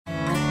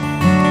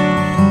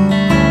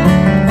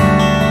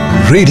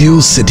Radio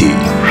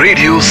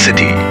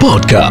city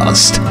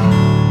podcast.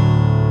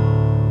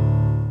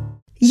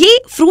 ये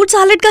fruit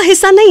salad का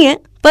हिस्सा नहीं है,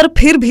 पर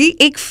फिर भी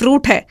एक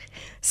फ्रूट है।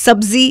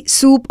 सब्जी,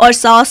 सूप और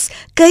सॉस,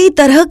 कई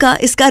तरह का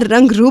इसका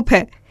रंग रूप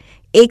है।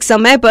 एक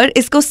समय पर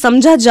इसको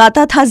समझा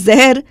जाता था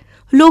जहर,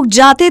 लोग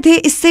जाते थे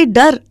इससे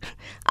डर।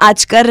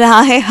 आज कर रहा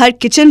है हर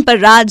किचन पर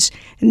राज,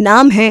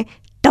 नाम है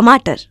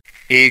टमाटर।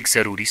 एक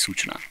जरूरी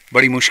सूचना,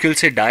 बड़ी मुश्किल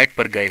से डाइट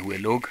पर गए हुए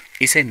लोग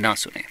इसे ना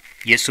सुने।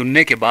 ये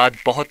सुनने के बाद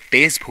बहुत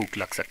तेज भूख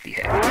लग सकती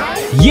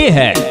है। ये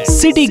है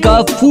सिटी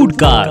का फूड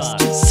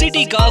कास्ट।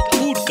 सिटी का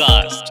फूड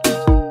कास्ट।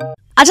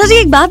 अच्छा जी,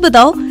 एक बात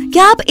बताओ,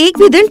 क्या आप एक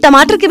भी दिन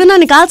टमाटर के बिना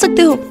निकाल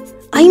सकते हो?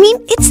 I mean,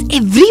 it's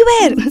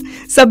everywhere।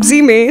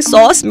 सब्जी में,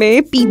 सॉस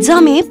में, पिज्जा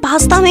में,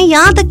 पास्ता में,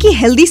 यहाँ तक कि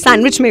हेल्दी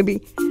सैंडविच में भी।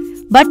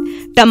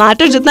 बट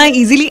टमाटर जितना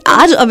इजीली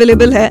आज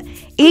अवेलेबल है,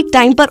 एक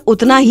टाइम पर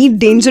उतना ही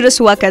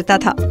डेंजरस हुआ करता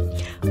था।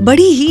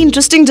 बड़ी ही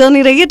इंटरेस्टिंग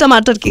जर्नी रही है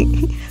टमाटर की।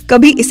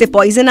 कभी इसे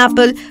पॉइजन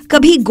एप्पल,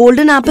 कभी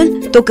गोल्डन एप्पल,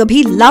 तो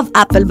कभी लव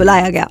एप्पल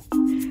बुलाया गया।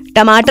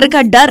 टमाटर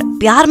का डर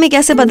प्यार में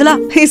कैसे बदला,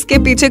 इसके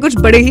पीछे कुछ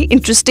बड़े ही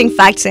इंटरेस्टिंग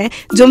फैक्ट्स हैं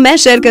जो मैं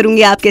शेयर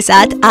करूंगी आपके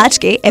साथ आज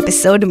के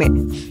एपिसोड में।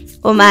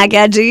 ओ माय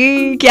गॉड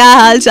जी, क्या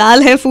हाल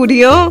चाल है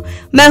फूडियों।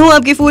 मैं हूं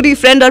आपकी फूडी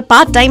फ्रेंड और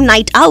part time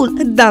night owl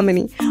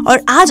Damini,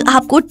 और आज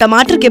आपको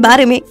टमाटर के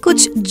बारे में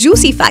कुछ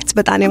जूसी फैक्ट्स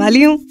बताने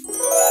वाली हूँ।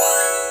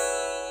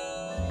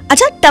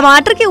 अच्छा,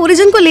 टमाटर के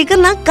ओरिजिन को लेकर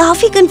ना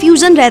काफी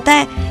कंफ्यूजन रहता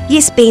है, ये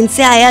स्पेन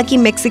से आया कि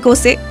मेक्सिको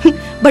से।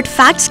 बट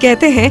फैक्ट्स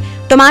कहते हैं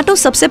टमाटो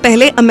सबसे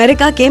पहले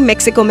अमेरिका के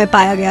मेक्सिको में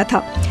पाया गया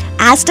था।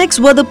 एज़टेक्स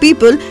वर द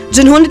पीपल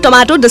जिन्होंने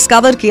टमाटो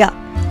डिस्कवर किया।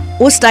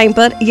 उस टाइम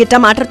पर ये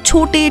टमाटर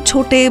छोटे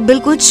छोटे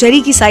बिल्कुल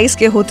चेरी की साइज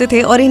के होते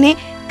थे और इन्हें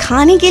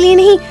खाने के लिए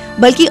नहीं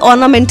बल्कि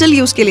ऑर्नामेंटल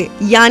यूज के लिए,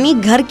 यानी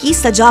घर की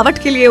सजावट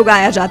के लिए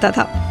उगाया जाता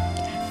था।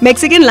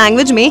 मेक्सिकन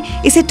लैंग्वेज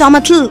में इसे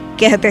टमाटल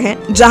कहते हैं,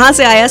 जहां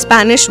से आया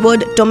स्पेनिश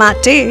वर्ड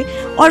टोमाटे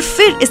और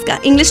फिर इसका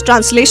इंग्लिश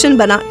ट्रांसलेशन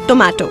बना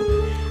टोमेटो।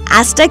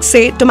 एज़टेक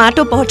से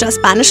टोमेटो पहुंचा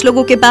स्पेनिश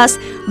लोगों के पास,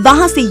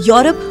 वहां से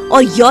यूरोप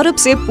और यूरोप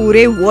से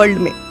पूरे वर्ल्ड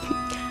में।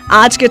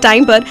 आज के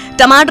टाइम पर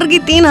टमाटर की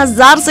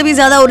 3000 से भी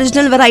ज्यादा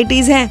ओरिजिनल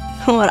वैरायटीज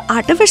हैं और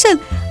आर्टिफिशियल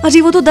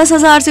अजी वो तो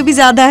 10,000 से भी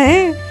ज्यादा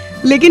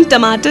है। लेकिन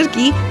टमाटर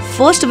की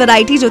फर्स्ट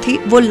वैरायटी जो थी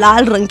वो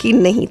लाल रंग की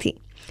नहीं थी।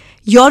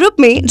 यूरोप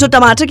में जो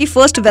टमाटर की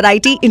फर्स्ट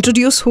वैरायटी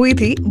इंट्रोड्यूस हुई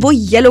थी वो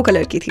येलो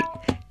कलर की थी।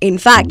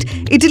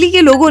 इनफैक्ट इटली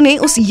के लोगों ने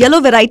उस येलो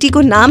वैरायटी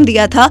को नाम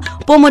दिया था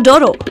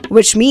Pomodoro,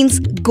 which means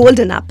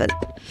golden Apple.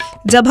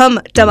 जब हम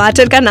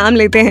टमाटर का नाम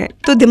लेते हैं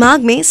तो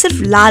दिमाग में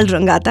सिर्फ लाल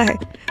रंग आता है,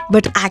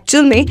 बट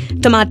एक्चुअल में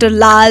टमाटर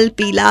लाल,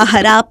 पीला,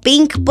 हरा,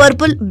 पिंक,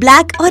 पर्पल,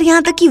 ब्लैक और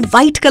यहाँ तक कि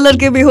व्हाइट कलर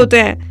के भी होते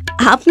हैं।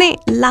 आपने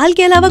लाल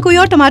के अलावा कोई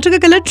और टमाटर का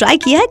कलर ट्राई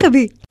किया है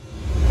कभी?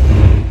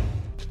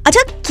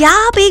 अच्छा, क्या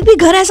आप एक भी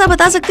घर ऐसा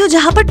बता सकते हो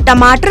जहाँ पर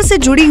टमाटर से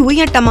जुड़ी हुई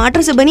या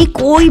टमाटर से बनी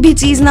कोई भी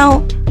चीज ना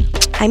हो?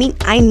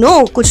 आई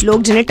नो कुछ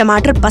लोग जिन्हें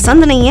टमाटर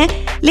पसंद नहीं है,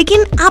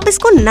 लेकिन आप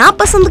इसको ना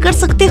पसंद कर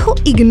सकते हो,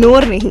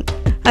 इग्नोर नहीं।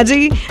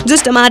 अजी,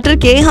 जिस टमाटर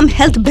के हम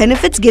हेल्थ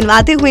बेनिफिट्स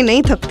गिनवाते हुए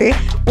नहीं थकते,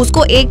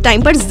 उसको एक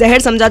टाइम पर जहर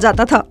समझा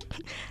जाता था।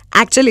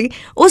 एक्चुअली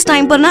उस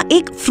टाइम पर ना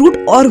एक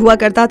फ्रूट और हुआ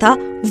करता था,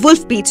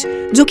 वुल्फ पीच,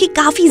 जो कि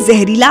काफी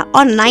जहरीला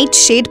और नाइट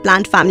शेड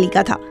प्लांट फैमिली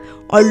का था,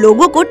 और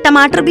लोगों को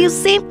टमाटर भी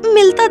उससे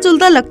मिलता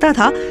जुलता लगता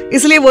था,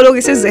 इसलिए वो लोग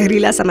इसे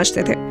जहरीला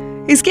समझते थे।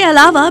 इसके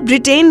अलावा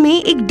ब्रिटेन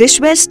में एक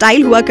डिशवेयर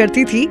स्टाइल हुआ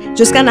करती थी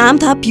जिसका नाम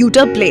था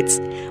प्यूटर प्लेट्स,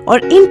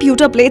 और इन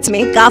प्यूटर प्लेट्स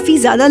में काफी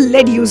ज्यादा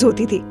लेड यूज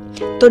होती थी।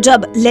 तो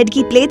जब लेड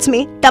की प्लेट्स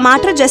में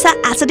टमाटर जैसा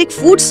एसिडिक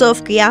फूड सर्व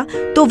किया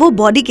तो वो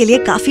बॉडी के लिए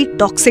काफी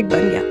टॉक्सिक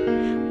बन गया।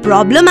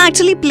 प्रॉब्लम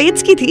एक्चुअली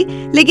प्लेट्स की थी,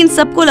 लेकिन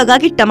सबको लगा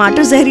कि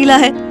टमाटर जहरीला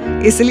है,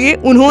 इसलिए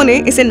उन्होंने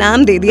इसे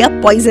नाम दे दिया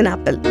पॉइजन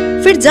एप्पल।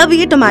 फिर जब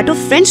ये टमाटो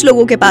फ्रेंच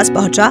लोगों के पास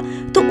पहुंचा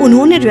तो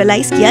उन्होंने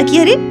रियलाइज किया कि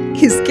अरे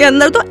इसके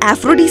अंदर तो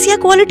एफ्रोडीसिया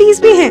क्वालिटीज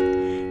भी हैं,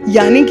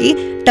 यानी कि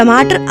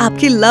टमाटर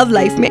आपकी लव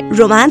लाइफ में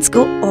रोमांस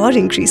को और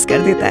इंक्रीज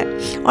कर देता है,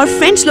 और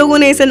फ्रेंच लोगों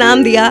ने इसे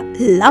नाम दिया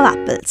love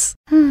apples.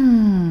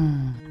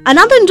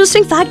 Another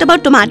interesting fact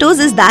about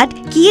tomatoes is that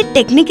कि ये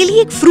टेक्निकली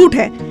एक फ्रूट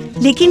है,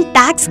 लेकिन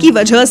टैक्स की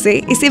वजह से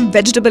इसे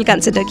वेजिटेबल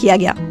कंसिडर किया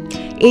गया।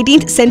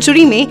 18th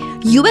सेंचुरी में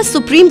यूएस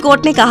सुप्रीम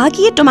कोर्ट ने कहा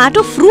कि ये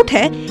टोमेटो फ्रूट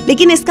है,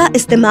 लेकिन इसका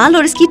इस्तेमाल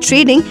और इसकी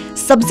ट्रेडिंग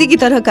सब्जी की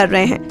तरह कर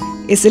रहे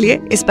हैं, इसलिए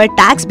इस पर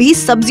टैक्स भी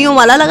सब्जियों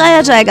वाला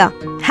लगाया जाएगा।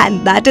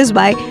 And that is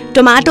why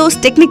tomatoes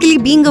technically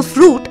being a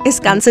fruit is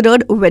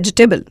considered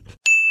vegetable।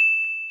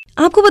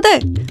 आपको पता है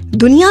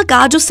दुनिया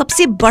का जो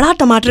सबसे बड़ा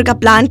टमाटर का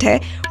प्लांट है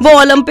वो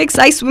ओलंपिक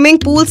साइज स्विमिंग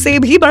पूल से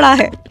भी बड़ा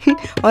है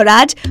और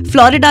आज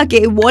फ्लोरिडा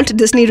के वॉल्ट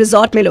डिज्नी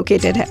रिजॉर्ट में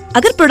लोकेटेड है।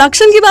 अगर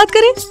प्रोडक्शन की बात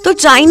करें तो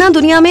चाइना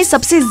दुनिया में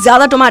सबसे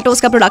ज्यादा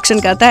टोमेटोज का प्रोडक्शन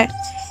करता है।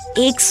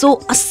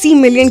 180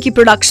 मिलियन की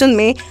प्रोडक्शन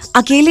में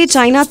अकेले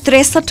चाइना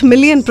 63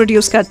 मिलियन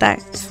प्रोड्यूस करता है,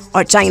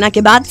 और चाइना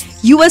के बाद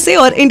यूएसए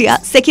और इंडिया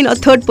सेकंड और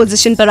थर्ड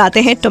पोजीशन पर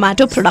आते हैं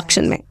टोमेटो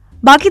प्रोडक्शन में।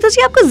 बाकी तो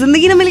जी आपको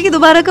जिंदगी न मिलेगी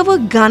दोबारा का वो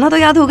गाना तो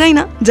याद होगा ही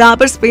ना, जहाँ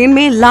पर स्पेन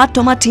में ला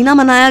टोमाटीना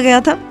मनाया गया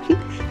था।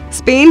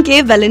 स्पेन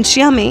के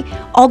वेलेंशिया में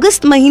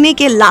अगस्त महीने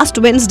के लास्ट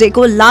वेडनेसडे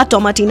को ला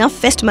टोमाटीना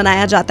फेस्ट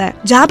मनाया जाता है,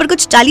 जहाँ पर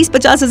कुछ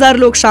 40-50 हजार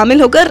लोग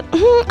शामिल होकर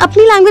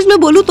अपनी लैंग्वेज में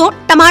बोलूं तो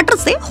टमाटर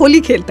से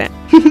होली खेलते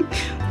हैं।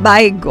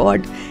 बाय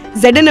गॉड,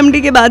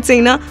 ZNMD के बाद से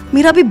ही ना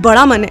मेरा भी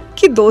बड़ा मन है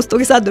कि दोस्तों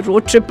के साथ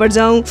रोड ट्रिप पर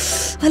जाऊं,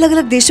 अलग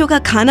अलग देशों का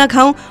खाना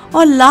खाऊं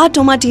और ला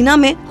टोमाटीना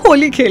में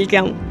होली खेल के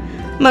आऊं।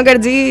 मगर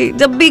जी,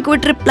 जब भी कोई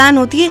ट्रिप प्लान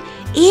होती है,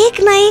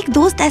 एक ना एक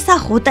दोस्त ऐसा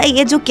होता ही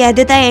है जो कह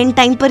देता है एंड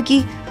टाइम पर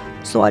कि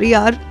सॉरी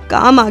यार,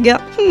 काम आ गया,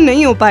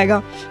 नहीं हो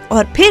पाएगा,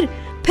 और फिर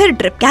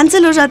ट्रिप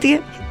कैंसिल हो जाती है।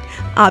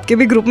 आपके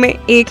भी ग्रुप में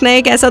एक ना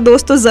एक ऐसा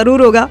दोस्त तो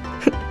जरूर होगा,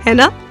 है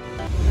ना?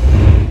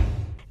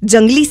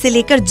 जंगली से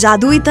लेकर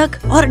जादुई तक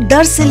और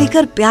डर से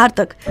लेकर प्यार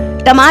तक,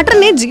 टमाटर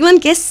ने जीवन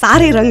के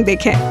सारे रंग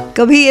देखे।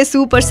 कभी ये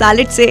सूप और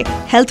सैलेड से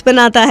हेल्थ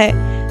बनाता है,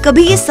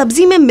 कभी ये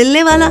सब्जी में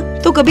मिलने वाला,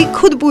 तो कभी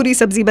खुद पूरी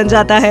सब्जी बन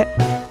जाता है।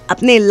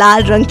 अपने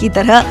लाल रंग की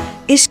तरह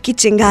इश्क की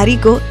चिंगारी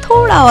को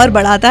थोड़ा और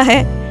बढ़ाता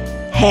है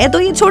तो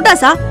ये छोटा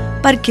सा,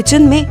 पर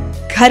किचन में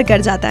घर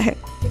कर जाता है।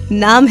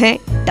 नाम है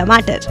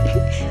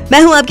टमाटर।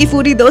 मैं हूँ आपकी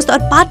फूडी दोस्त और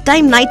part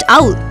time night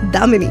owl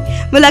Damini.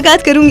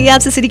 मुलाकात करूंगी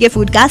आपसे सिटी के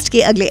फूडकास्ट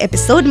के अगले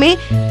एपिसोड में।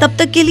 तब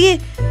तक के लिए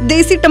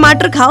देसी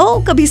टमाटर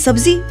खाओ, कभी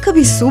सब्जी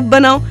कभी सूप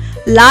बनाओ,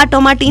 ला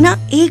टोमाटीना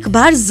एक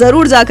बार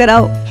जरूर जाकर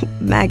आओ।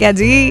 मैं क्या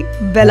जी,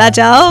 बेला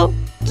चाओ,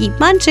 keep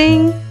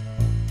munching.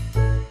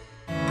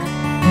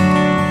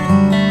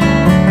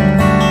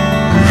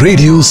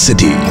 Radio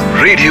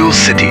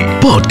city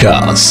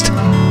podcast.